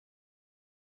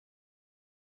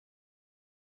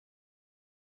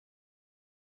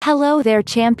Hello there,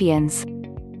 champions.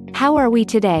 How are we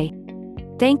today?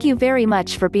 Thank you very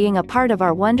much for being a part of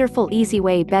our wonderful Easy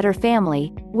Way Better family,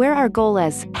 where our goal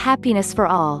is happiness for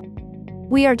all.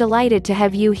 We are delighted to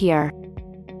have you here.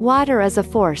 Water is a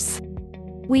force.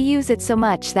 We use it so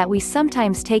much that we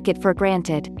sometimes take it for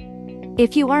granted.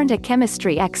 If you aren't a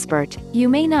chemistry expert, you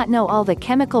may not know all the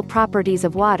chemical properties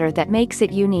of water that makes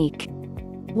it unique.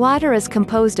 Water is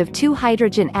composed of 2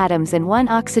 hydrogen atoms and 1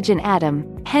 oxygen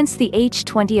atom, hence the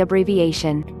H20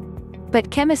 abbreviation.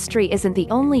 But chemistry isn't the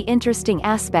only interesting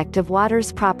aspect of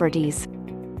water's properties.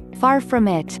 Far from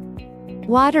it.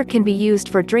 Water can be used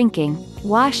for drinking,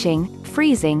 washing,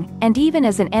 freezing, and even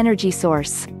as an energy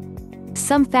source.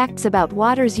 Some facts about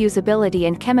water's usability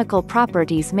and chemical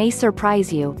properties may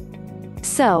surprise you.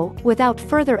 So, without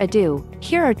further ado,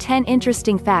 here are 10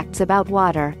 interesting facts about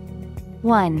water.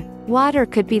 1. Water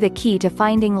could be the key to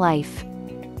finding life.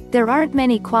 There aren't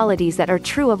many qualities that are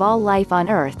true of all life on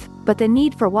Earth, but the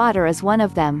need for water is one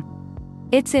of them.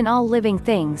 It's in all living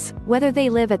things, whether they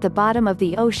live at the bottom of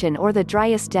the ocean or the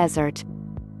driest desert.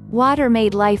 Water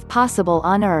made life possible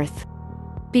on Earth.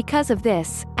 Because of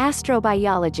this,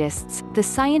 astrobiologists, the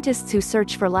scientists who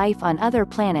search for life on other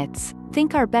planets,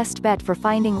 think our best bet for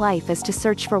finding life is to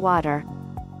search for water.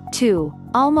 2.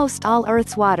 Almost all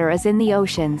Earth's water is in the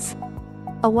oceans.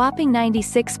 A whopping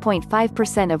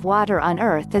 96.5% of water on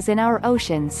Earth is in our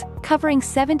oceans, covering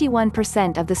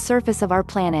 71% of the surface of our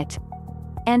planet.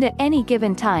 And at any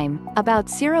given time, about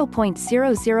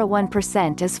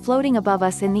 0.001% is floating above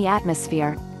us in the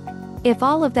atmosphere. If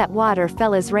all of that water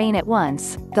fell as rain at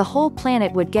once, the whole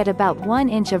planet would get about 1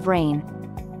 inch of rain.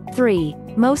 3.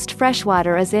 Most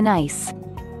freshwater is in ice.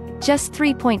 Just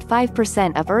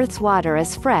 3.5% of Earth's water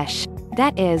is fresh,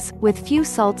 that is, with few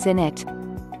salts in it.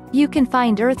 You can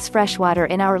find Earth's freshwater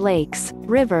in our lakes,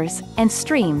 rivers, and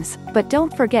streams, but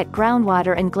don't forget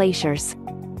groundwater and glaciers.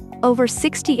 Over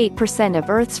 68% of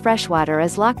Earth's freshwater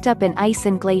is locked up in ice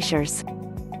and glaciers.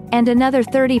 And another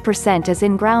 30% is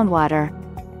in groundwater.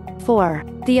 4.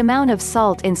 The amount of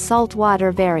salt in salt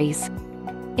water varies.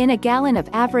 In a gallon of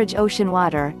average ocean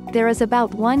water, there is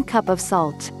about 1 cup of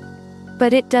salt.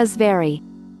 But it does vary.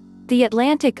 The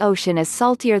Atlantic Ocean is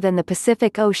saltier than the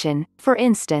Pacific Ocean, for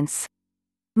instance.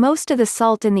 Most of the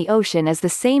salt in the ocean is the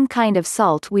same kind of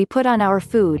salt we put on our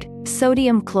food,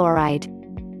 sodium chloride.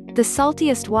 The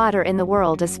saltiest water in the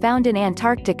world is found in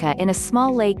Antarctica in a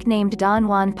small lake named Don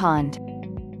Juan Pond.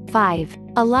 5.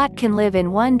 A lot can live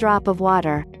in 1 drop of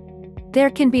water. There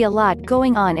can be a lot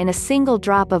going on in a single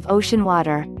drop of ocean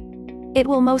water. It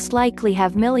will most likely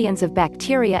have millions of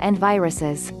bacteria and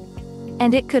viruses.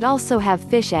 And it could also have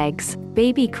fish eggs,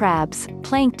 baby crabs,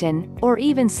 plankton, or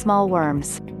even small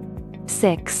worms.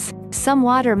 6. Some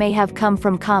water may have come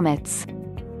from comets.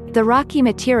 The rocky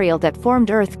material that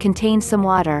formed Earth contains some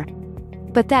water.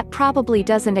 But that probably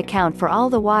doesn't account for all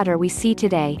the water we see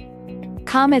today.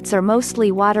 Comets are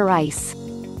mostly water ice.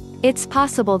 It's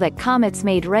possible that comets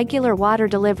made regular water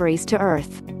deliveries to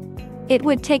Earth. It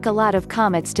would take a lot of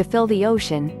comets to fill the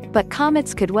ocean, but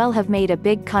comets could well have made a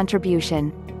big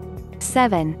contribution.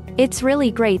 7. It's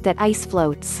really great that ice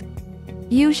floats.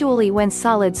 Usually when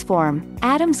solids form,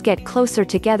 atoms get closer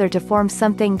together to form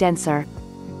something denser.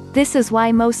 This is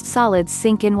why most solids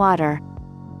sink in water.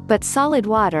 But solid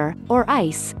water, or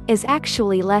ice, is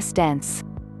actually less dense.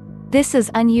 This is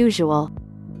unusual.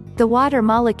 The water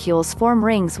molecules form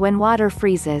rings when water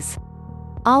freezes.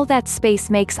 All that space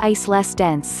makes ice less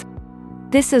dense.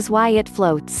 This is why it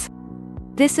floats.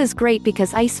 This is great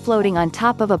because ice floating on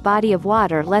top of a body of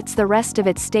water lets the rest of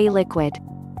it stay liquid.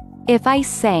 If ice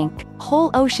sank,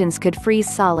 whole oceans could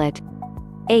freeze solid.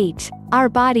 8. Our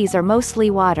bodies are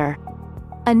mostly water.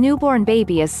 A newborn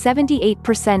baby is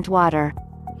 78% water.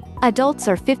 Adults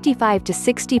are 55 to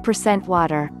 60%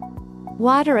 water.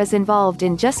 Water is involved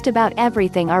in just about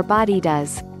everything our body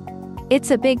does.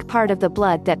 It's a big part of the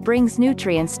blood that brings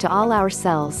nutrients to all our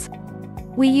cells.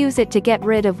 We use it to get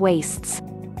rid of wastes.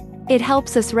 It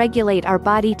helps us regulate our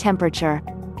body temperature.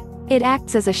 It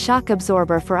acts as a shock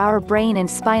absorber for our brain and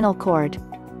spinal cord.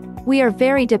 We are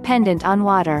very dependent on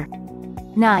water.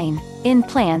 9. In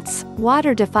plants,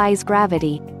 water defies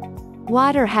gravity.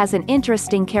 Water has an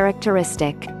interesting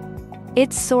characteristic.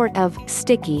 It's sort of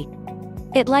sticky.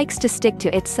 It likes to stick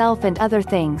to itself and other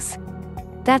things.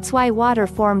 That's why water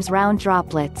forms round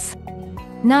droplets.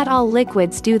 Not all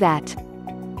liquids do that.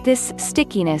 This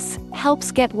stickiness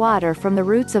helps get water from the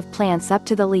roots of plants up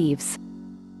to the leaves.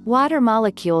 Water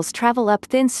molecules travel up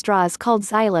thin straws called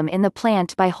xylem in the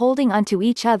plant by holding onto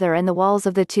each other and the walls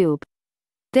of the tube.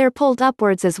 They're pulled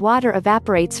upwards as water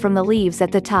evaporates from the leaves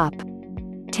at the top.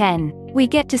 10. We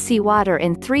get to see water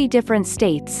in 3 different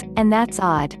states, and that's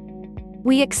odd.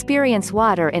 We experience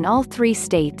water in all three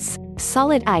states: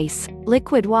 solid ice,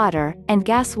 liquid water, and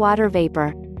gas water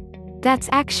vapor. That's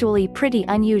actually pretty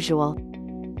unusual.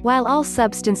 While all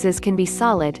substances can be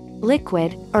solid,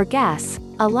 liquid, or gas,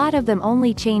 a lot of them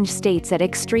only change states at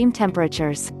extreme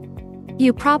temperatures.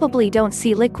 You probably don't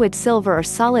see liquid silver or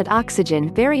solid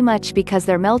oxygen very much because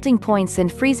their melting points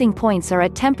and freezing points are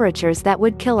at temperatures that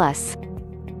would kill us.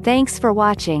 Thanks for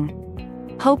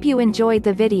watching. Hope you enjoyed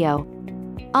the video.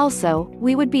 Also,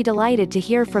 we would be delighted to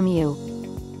hear from you.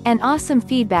 An awesome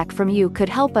feedback from you could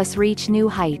help us reach new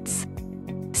heights.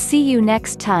 See you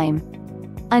next time.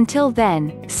 Until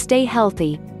then, stay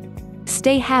healthy,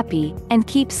 stay happy, and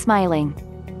keep smiling.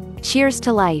 Cheers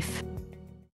to life.